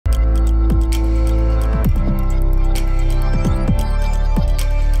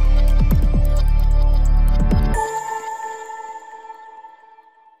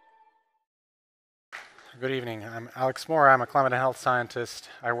Good evening. I'm Alex Moore. I'm a climate and health scientist.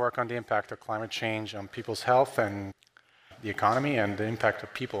 I work on the impact of climate change on people's health and the economy and the impact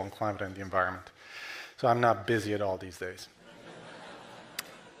of people on climate and the environment. So I'm not busy at all these days.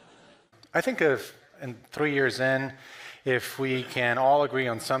 I think if in 3 years in, if we can all agree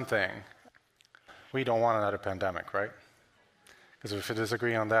on something, we don't want another pandemic, right? Because if we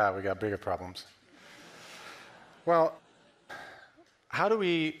disagree on that, we got bigger problems. Well, how do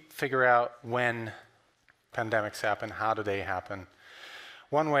we figure out when pandemics happen? How do they happen?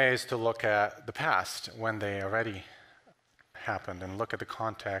 One way is to look at the past, when they already happened, and look at the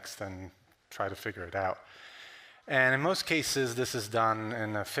context and try to figure it out. And in most cases, this is done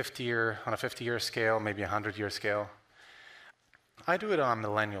in on a 50-year scale, maybe a 100-year scale. I do it on a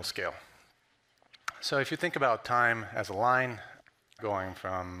millennial scale. So if you think about time as a line going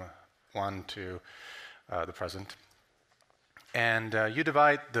from one to the present, and you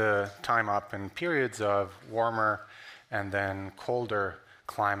divide the time up in periods of warmer and then colder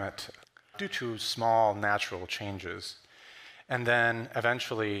climate due to small natural changes, and then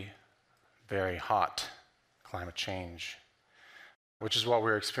eventually very hot climate change, which is what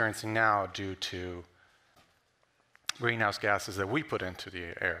we're experiencing now due to greenhouse gases that we put into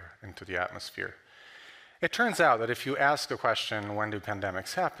the air, into the atmosphere. It turns out that if you ask the question, when do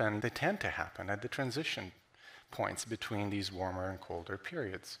pandemics happen, they tend to happen at the transition points between these warmer and colder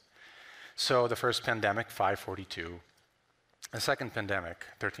periods. So the first pandemic, 542. The second pandemic,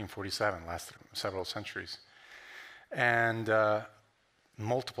 1347, lasted several centuries. And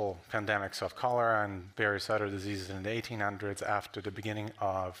multiple pandemics of cholera and various other diseases in the 1800s after the beginning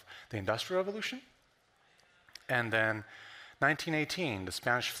of the Industrial Revolution. And then 1918, the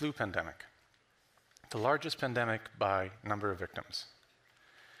Spanish flu pandemic, the largest pandemic by number of victims.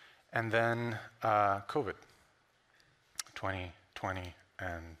 And then COVID, 2020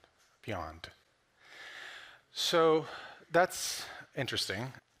 and beyond. So that's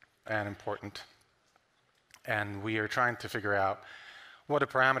interesting and important. And we are trying to figure out what the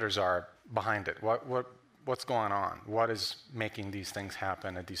parameters are behind it. What's going on? What is making these things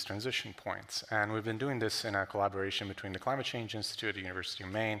happen at these transition points? And we've been doing this in a collaboration between the Climate Change Institute at the University of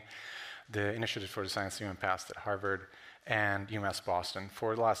Maine, the Initiative for the Science of Human Past at Harvard, and UMaine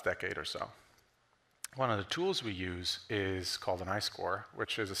for the last decade or so. One of the tools we use is called an ice core,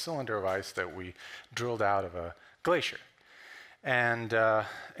 which is a cylinder of ice that we drilled out of a glacier. And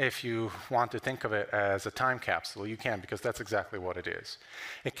if you want to think of it as a time capsule, you can, because that's exactly what it is.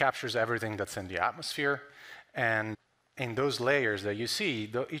 It captures everything that's in the atmosphere, and in those layers that you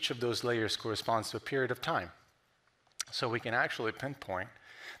see, each of those layers corresponds to a period of time. So we can actually pinpoint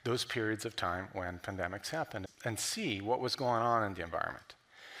those periods of time when pandemics happened and see what was going on in the environment.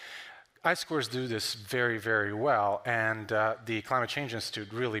 Ice cores do this very, very well, and the Climate Change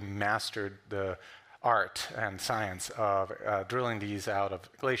Institute really mastered the art and science of drilling these out of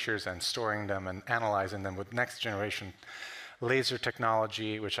glaciers and storing them and analyzing them with next generation laser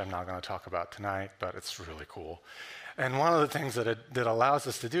technology, which I'm not going to talk about tonight, but it's really cool. And one of the things that allows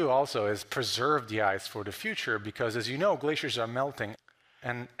us to do also is preserve the ice for the future, because as you know, glaciers are melting.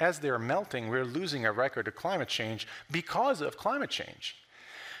 And as they're melting, we're losing a record of climate change because of climate change.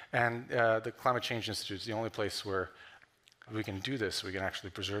 And the Climate Change Institute is the only place where we can do this. We can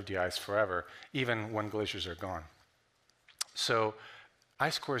actually preserve the ice forever, even when glaciers are gone. So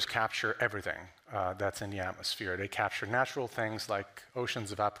ice cores capture everything that's in the atmosphere. They capture natural things like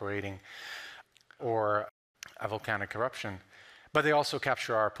oceans evaporating or a volcanic eruption, but they also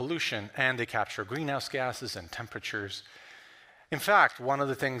capture our pollution, and they capture greenhouse gases and temperatures. In fact, one of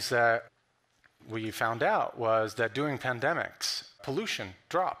the things that we found out was that during pandemics, pollution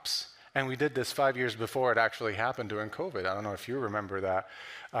drops. And we did this 5 years before it actually happened during COVID. I don't know if you remember that,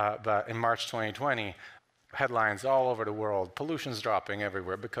 but in March 2020, headlines all over the world, pollution's dropping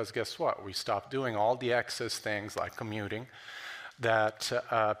everywhere, because guess what? We stopped doing all the excess things like commuting that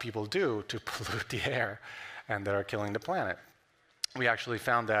people do to pollute the air and that are killing the planet. We actually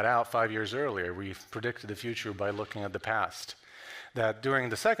found that out 5 years earlier. We predicted the future by looking at the past. That during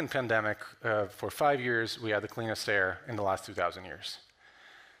the second pandemic, for 5 years, we had the cleanest air in the last 2,000 years.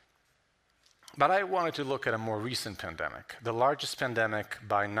 But I wanted to look at a more recent pandemic, the largest pandemic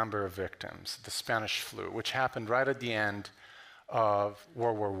by number of victims, the Spanish flu, which happened right at the end of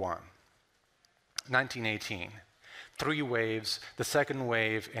World War I, 1918. 3 waves, the second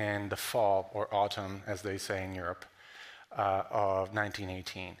wave in the fall, or autumn, as they say in Europe, of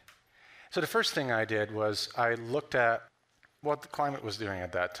 1918. So the first thing I did was I looked at what the climate was doing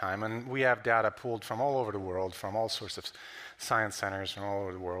at that time, and we have data pulled from all over the world, from all sorts of science centers from all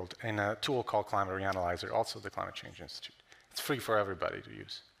over the world, in a tool called Climate Reanalyzer, also the Climate Change Institute. It's free for everybody to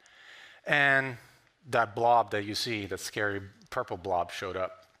use. And that blob that you see, that scary purple blob, showed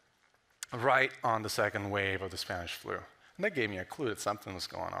up right on the second wave of the Spanish flu. And that gave me a clue that something was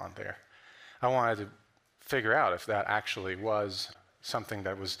going on there. I wanted to figure out if that actually was something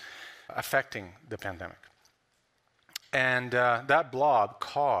that was affecting the pandemic. And that blob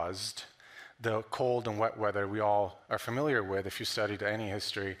caused the cold and wet weather we all are familiar with. If you studied any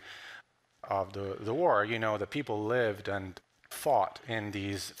history of the war, you know that people lived and fought in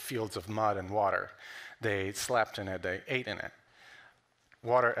these fields of mud and water. They slept in it, they ate in it.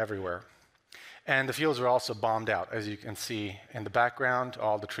 Water everywhere. And the fields were also bombed out. As you can see in the background,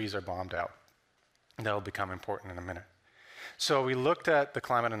 all the trees are bombed out. That will become important in a minute. So we looked at the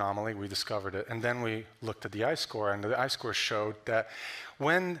climate anomaly, we discovered it, and then we looked at the ice core, and the ice core showed that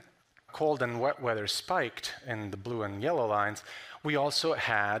when cold and wet weather spiked in the blue and yellow lines, we also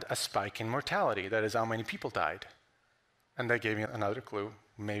had a spike in mortality. That is how many people died. And that gave me another clue.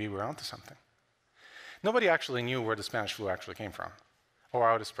 Maybe we're onto something. Nobody actually knew where the Spanish flu actually came from or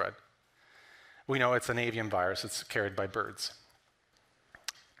how it spread. We know it's an avian virus. It's carried by birds.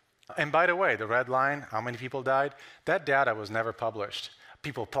 And by the way, the red line, how many people died, that data was never published.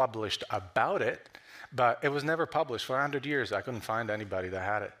 People published about it, but it was never published. For 100 years, I couldn't find anybody that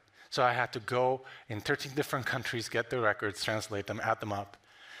had it. So I had to go in 13 different countries, get the records, translate them, add them up.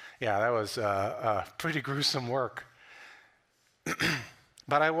 Yeah, that was pretty gruesome work.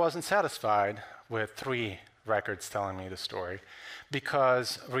 But I wasn't satisfied with 3 records telling me the story,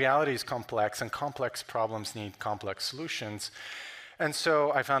 because reality is complex, and complex problems need complex solutions. And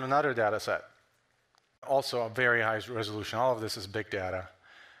so I found another data set, also a very high resolution. All of this is big data.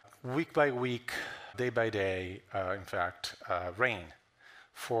 Week by week, day by day, in fact, rain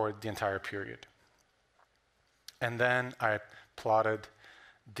for the entire period. And then I plotted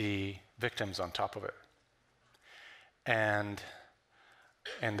the victims on top of it. And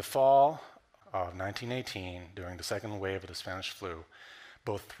in the fall of 1918, during the second wave of the Spanish flu,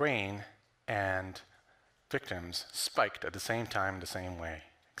 both rain and victims spiked at the same time, the same way,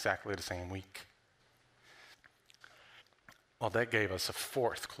 exactly the same week. Well, that gave us a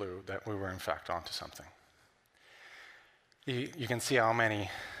 4th clue that we were in fact onto something. You can see how many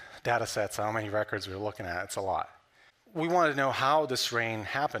data sets, how many records we're looking at. It's a lot. We wanted to know how this rain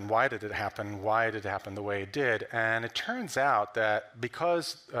happened. Why did it happen? Why did it happen the way it did? And it turns out that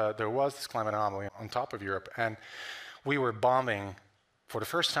because there was this climate anomaly on top of Europe, and we were bombing, for the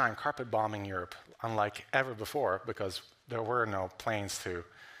first time, carpet bombing Europe, unlike ever before, because there were no planes to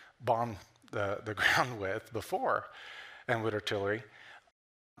bomb the ground with before, and with artillery.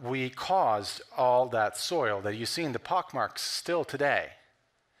 We caused all that soil that you see in the pockmarks still today,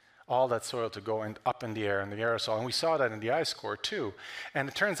 all that soil to go up in the air in the aerosol. And we saw that in the ice core too. And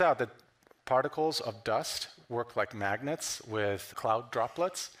it turns out that particles of dust work like magnets with cloud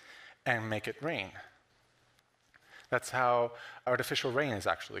droplets and make it rain. That's how artificial rain is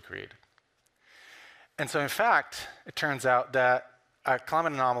actually created. And so in fact, it turns out that a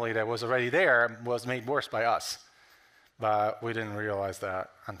climate anomaly that was already there was made worse by us. But we didn't realize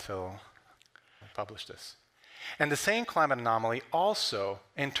that until we published this. And the same climate anomaly also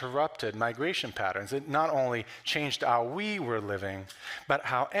interrupted migration patterns. It not only changed how we were living, but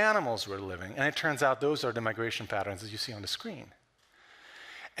how animals were living. And it turns out those are the migration patterns that you see on the screen.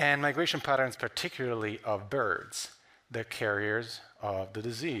 And migration patterns particularly of birds, the carriers of the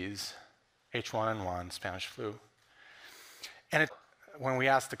disease, H1N1, Spanish flu. And when we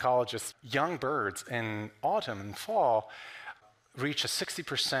asked ecologists, young birds in autumn and fall reach a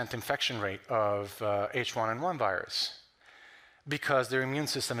 60% infection rate of H1N1 virus because their immune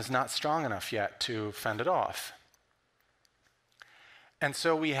system is not strong enough yet to fend it off. And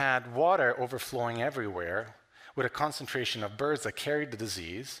so we had water overflowing everywhere with a concentration of birds that carried the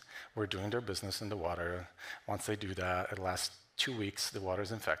disease, were doing their business in the water. Once they do that, it lasts 2 weeks, the water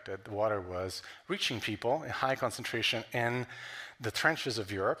is infected. The water was reaching people in high concentration in the trenches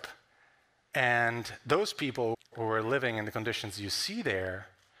of Europe. And those people who were living in the conditions you see there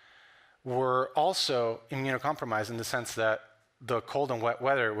were also immunocompromised in the sense that the cold and wet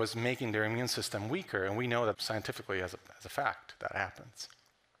weather was making their immune system weaker. And we know that scientifically as a fact that happens.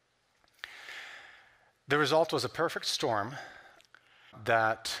 The result was a perfect storm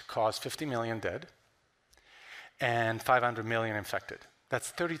that caused 50 million dead and 500 million infected.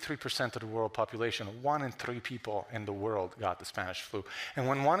 That's 33% of the world population. 1 in 3 people in the world got the Spanish flu. And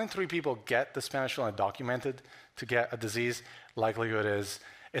when 1 in 3 people get the Spanish flu and documented to get a disease, likelihood is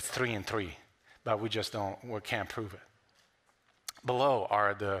it's 3 in 3. But we can't prove it. Below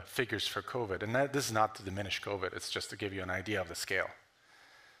are the figures for COVID. And this is not to diminish COVID. It's just to give you an idea of the scale.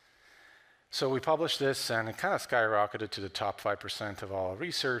 So we published this, and it kind of skyrocketed to the top 5% of all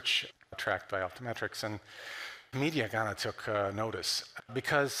research. tracked by Altimetrics, and media kind of took notice.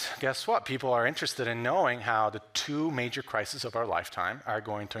 Because guess what? People are interested in knowing how the two major crises of our lifetime are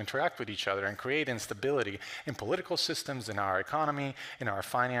going to interact with each other and create instability in political systems, in our economy, in our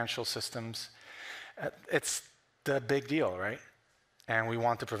financial systems. It's the big deal, right? And we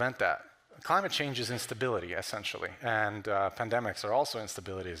want to prevent that. Climate change is instability, essentially, and pandemics are also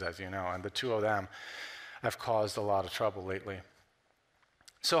instabilities, as you know, and the two of them have caused a lot of trouble lately.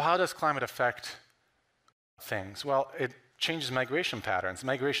 So how does climate affect things? Well, it changes migration patterns,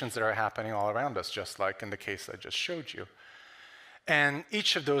 migrations that are happening all around us, just like in the case I just showed you. And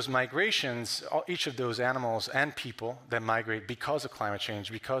each of those migrations, each of those animals and people that migrate because of climate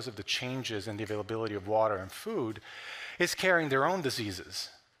change, because of the changes in the availability of water and food, is carrying their own diseases.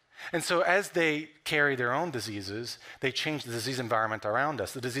 And so as they carry their own diseases, they change the disease environment around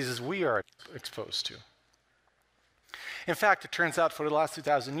us, the diseases we are exposed to. In fact, it turns out for the last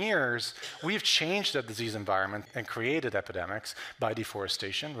 2,000 years, we've changed the disease environment and created epidemics by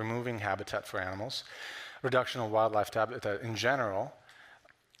deforestation, removing habitat for animals, reduction of wildlife habitat in general,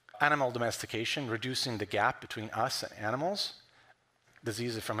 animal domestication, reducing the gap between us and animals.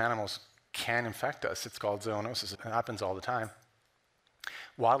 Diseases from animals can infect us. It's called zoonosis. It happens all the time.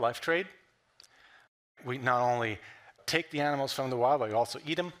 Wildlife trade. We not only take the animals from the wild, but we also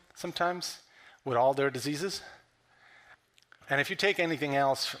eat them sometimes with all their diseases. And if you take anything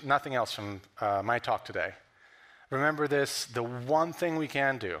else, nothing else from my talk today, remember this: the one thing we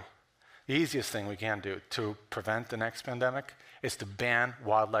can do, the easiest thing we can do to prevent the next pandemic is to ban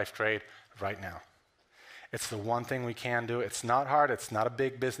wildlife trade right now. It's the one thing we can do. It's not hard. It's not a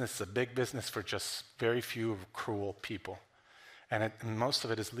big business. It's a big business for just very few cruel people. And most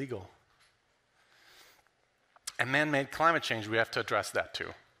of it is legal. And man-made climate change, we have to address that too.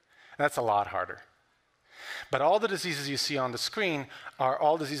 And that's a lot harder. But all the diseases you see on the screen are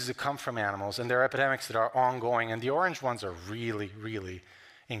all diseases that come from animals, and they're epidemics that are ongoing, and the orange ones are really, really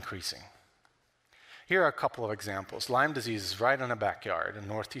increasing. Here are a couple of examples. Lyme disease is right in the backyard in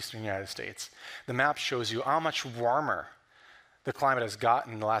northeastern United States. The map shows you how much warmer the climate has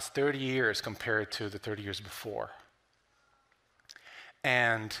gotten in the last 30 years compared to the 30 years before.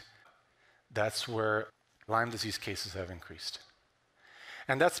 And that's where Lyme disease cases have increased.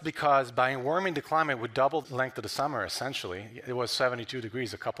 And that's because by warming the climate, we doubled the length of the summer, essentially. It was 72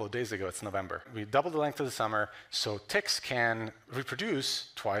 degrees a couple of days ago. It's November. We doubled the length of the summer so ticks can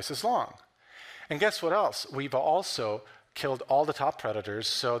reproduce twice as long. And guess what else? We've also killed all the top predators,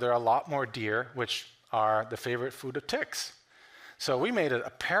 so there are a lot more deer, which are the favorite food of ticks. So we made it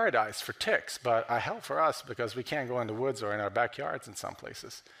a paradise for ticks, but a hell for us because we can't go in the woods or in our backyards in some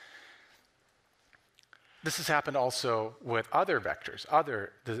places. This has happened also with other vectors,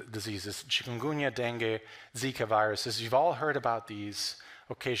 other diseases, chikungunya, dengue, Zika viruses. You've all heard about these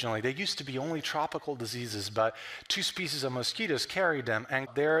occasionally. They used to be only tropical diseases, but 2 species of mosquitoes carried them, and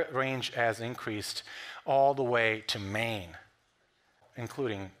their range has increased all the way to Maine,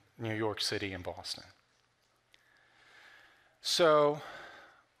 including New York City and Boston. So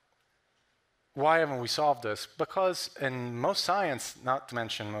why haven't we solved this? Because in most science, not to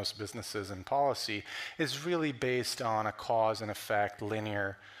mention most businesses and policy, is really based on a cause and effect,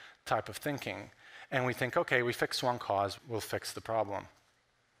 linear type of thinking. And we think, okay, we fix one cause, we'll fix the problem.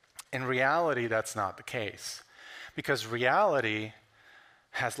 In reality, that's not the case. Because reality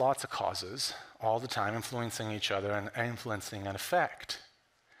has lots of causes all the time, influencing each other and influencing an effect.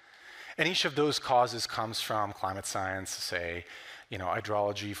 And each of those causes comes from climate science, say,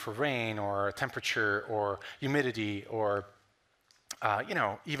 hydrology for rain, or temperature, or humidity, or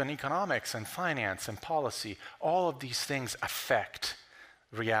even economics and finance and policy. All of these things affect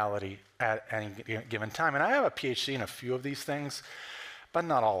reality at any given time. And I have a PhD in a few of these things, but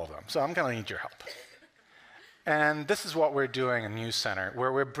not all of them. So I'm going to need your help. And this is what we're doing in News Center,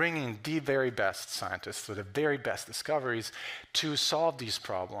 where we're bringing the very best scientists with the very best discoveries to solve these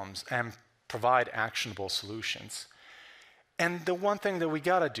problems and provide actionable solutions. And the one thing that we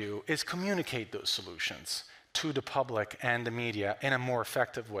got to do is communicate those solutions to the public and the media in a more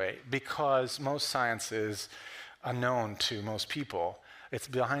effective way, because most science is unknown to most people. It's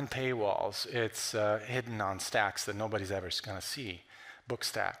behind paywalls. It's hidden on stacks that nobody's ever going to see, book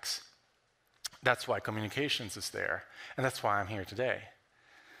stacks. That's why communications is there, and that's why I'm here today.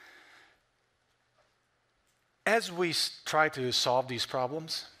 As we try to solve these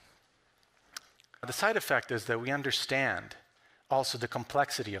problems, the side effect is that we understand also the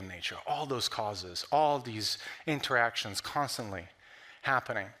complexity of nature, all those causes, all these interactions constantly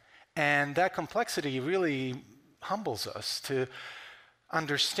happening. And that complexity really humbles us to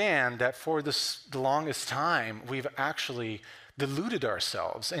understand that for the longest time, we've actually deluded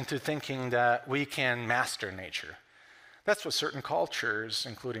ourselves into thinking that we can master nature. That's what certain cultures,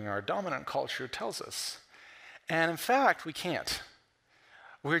 including our dominant culture, tells us. And in fact, we can't.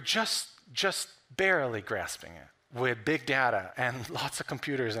 We're just barely grasping it with big data and lots of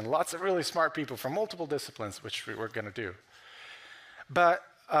computers and lots of really smart people from multiple disciplines, which we're going to do. But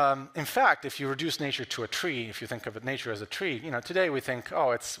in fact, if you reduce nature to a tree, if you think of nature as a tree, today we think,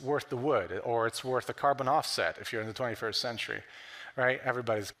 oh, it's worth the wood, or it's worth a carbon offset if you're in the 21st century, right?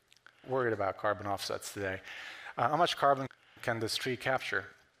 Everybody's worried about carbon offsets today. How much carbon can this tree capture?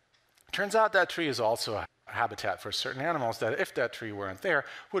 Turns out that tree is also a habitat for certain animals that, if that tree weren't there,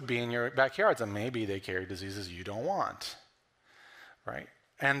 would be in your backyards, and maybe they carry diseases you don't want, right?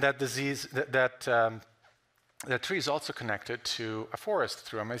 And that disease, that tree is also connected to a forest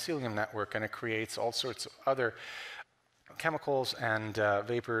through a mycelium network, and it creates all sorts of other chemicals and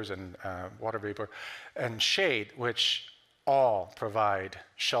vapors and water vapor and shade, which all provide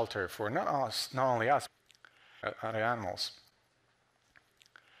shelter for not only us, but other animals.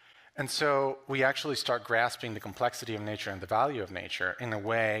 And so we actually start grasping the complexity of nature and the value of nature in a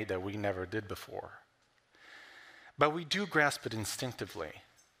way that we never did before. But we do grasp it instinctively.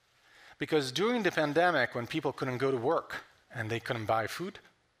 Because during the pandemic, when people couldn't go to work and they couldn't buy food,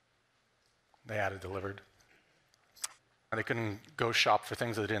 they had it delivered. And they couldn't go shop for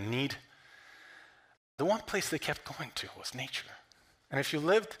things that they didn't need. The one place they kept going to was nature. And if you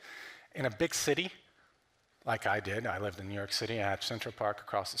lived in a big city, like I did, I lived in New York City, I had Central Park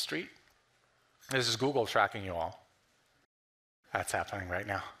across the street. This is Google tracking you all. That's happening right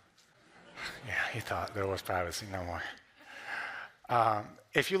now. Yeah, you thought there was privacy, no more.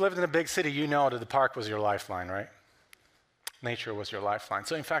 If you lived in a big city, you know that the park was your lifeline, right? Nature was your lifeline.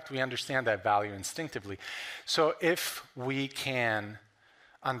 So in fact, we understand that value instinctively. So if we can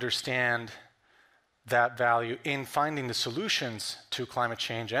understand that value in finding the solutions to climate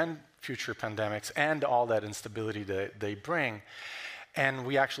change and future pandemics and all that instability that they bring, and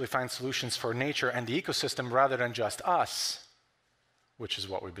we actually find solutions for nature and the ecosystem rather than just us, which is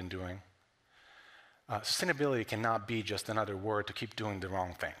what we've been doing, sustainability cannot be just another word to keep doing the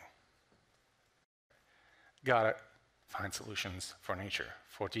wrong thing. Gotta find solutions for nature,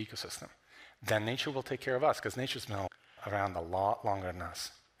 for the ecosystem. Then nature will take care of us, because nature's been around a lot longer than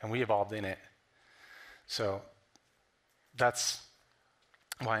us, and we evolved in it. So that's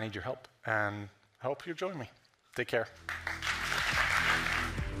why I need your help, and I hope you join me. Take care.